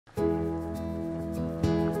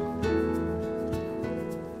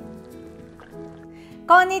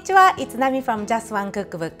Konnichiwa, it's Nami from Just One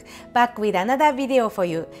Cookbook, back with another video for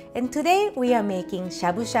you. And today we are making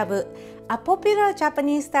shabu shabu, a popular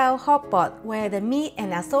Japanese style hot pot where the meat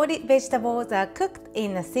and assorted vegetables are cooked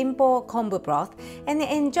in a simple kombu broth and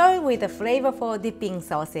enjoyed with the flavorful dipping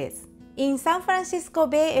sauces. In San Francisco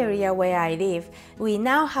Bay Area where I live, we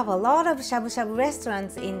now have a lot of shabu shabu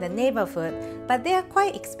restaurants in the neighborhood, but they are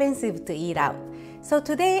quite expensive to eat out. So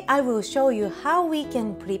today I will show you how we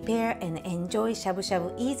can prepare and enjoy shabu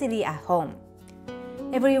shabu easily at home.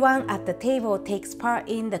 Everyone at the table takes part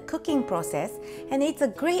in the cooking process, and it's a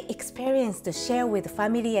great experience to share with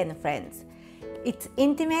family and friends. It's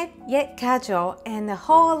intimate yet casual and a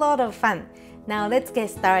whole lot of fun. Now let's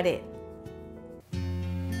get started.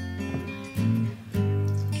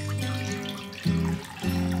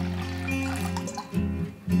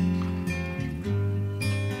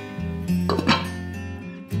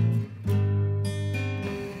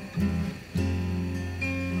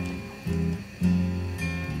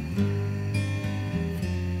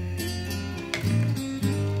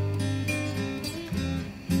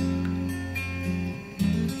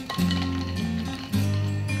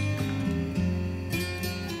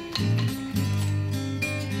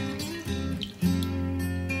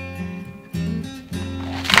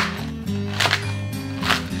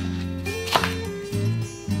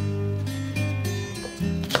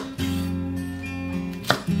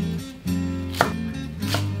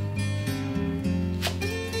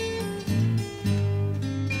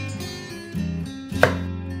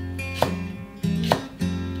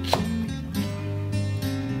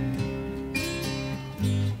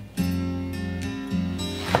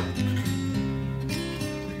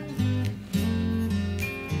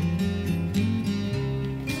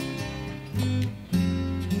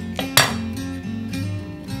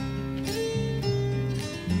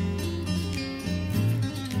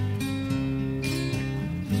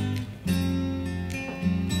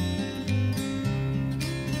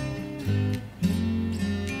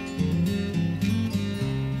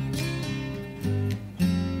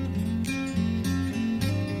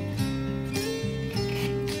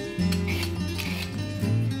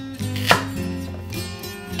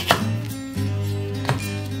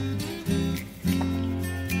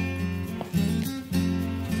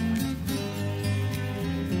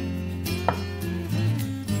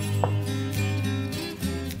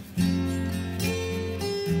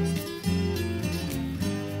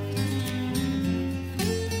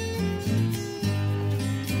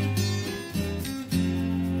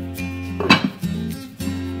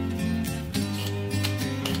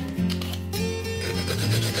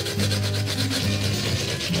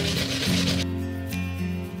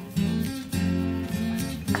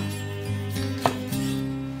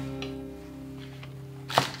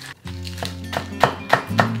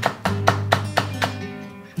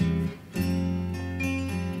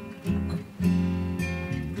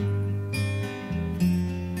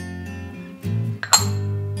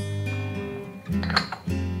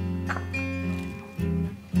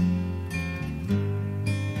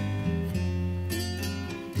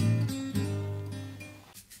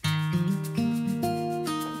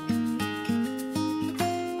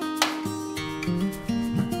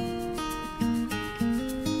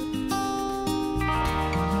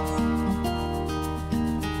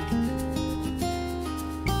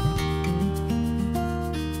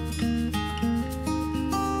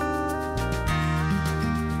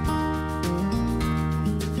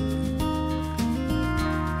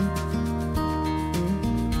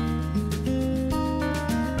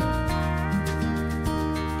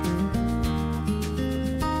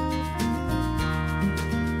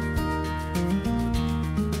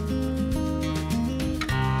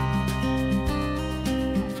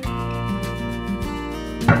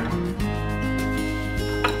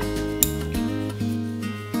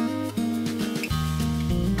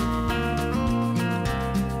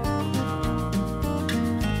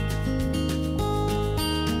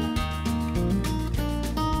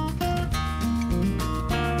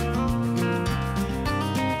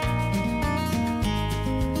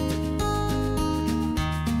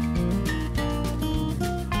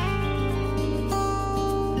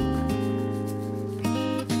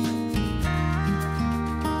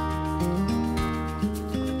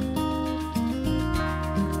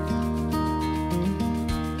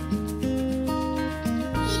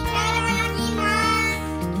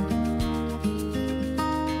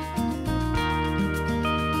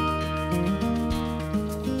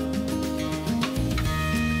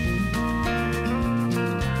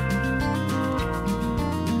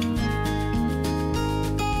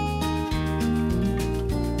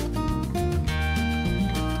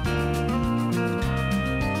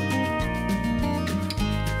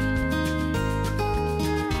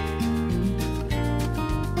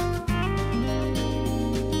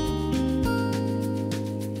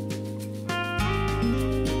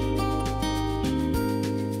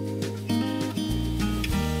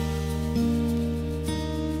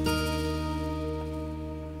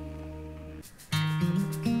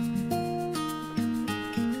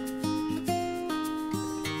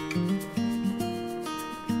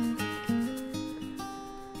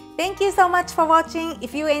 Thank you so much for watching.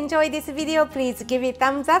 If you enjoyed this video, please give it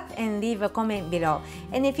thumbs up and leave a comment below.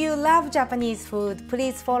 And if you love Japanese food,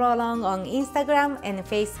 please follow along on Instagram and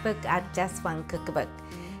Facebook at Just One Cookbook.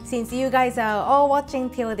 Since you guys are all watching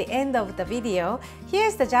till the end of the video,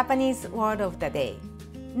 here's the Japanese word of the day.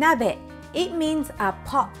 Nabe. It means a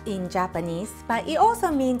pot in Japanese, but it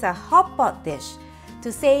also means a hot pot dish.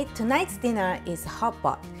 To say tonight's dinner is hot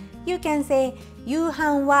pot, you can say 夕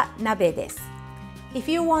飯は鍋です。If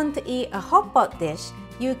you want to eat a hot pot dish,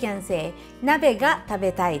 you can say 鍋が食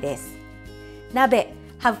べたいです。鍋,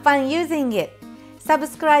 have fun using it.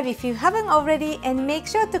 Subscribe if you haven't already and make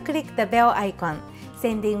sure to click the bell icon.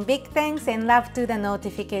 Sending big thanks and love to the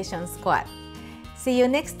notification squad. See you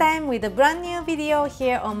next time with a brand new video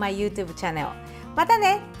here on my YouTube channel. また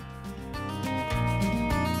ね!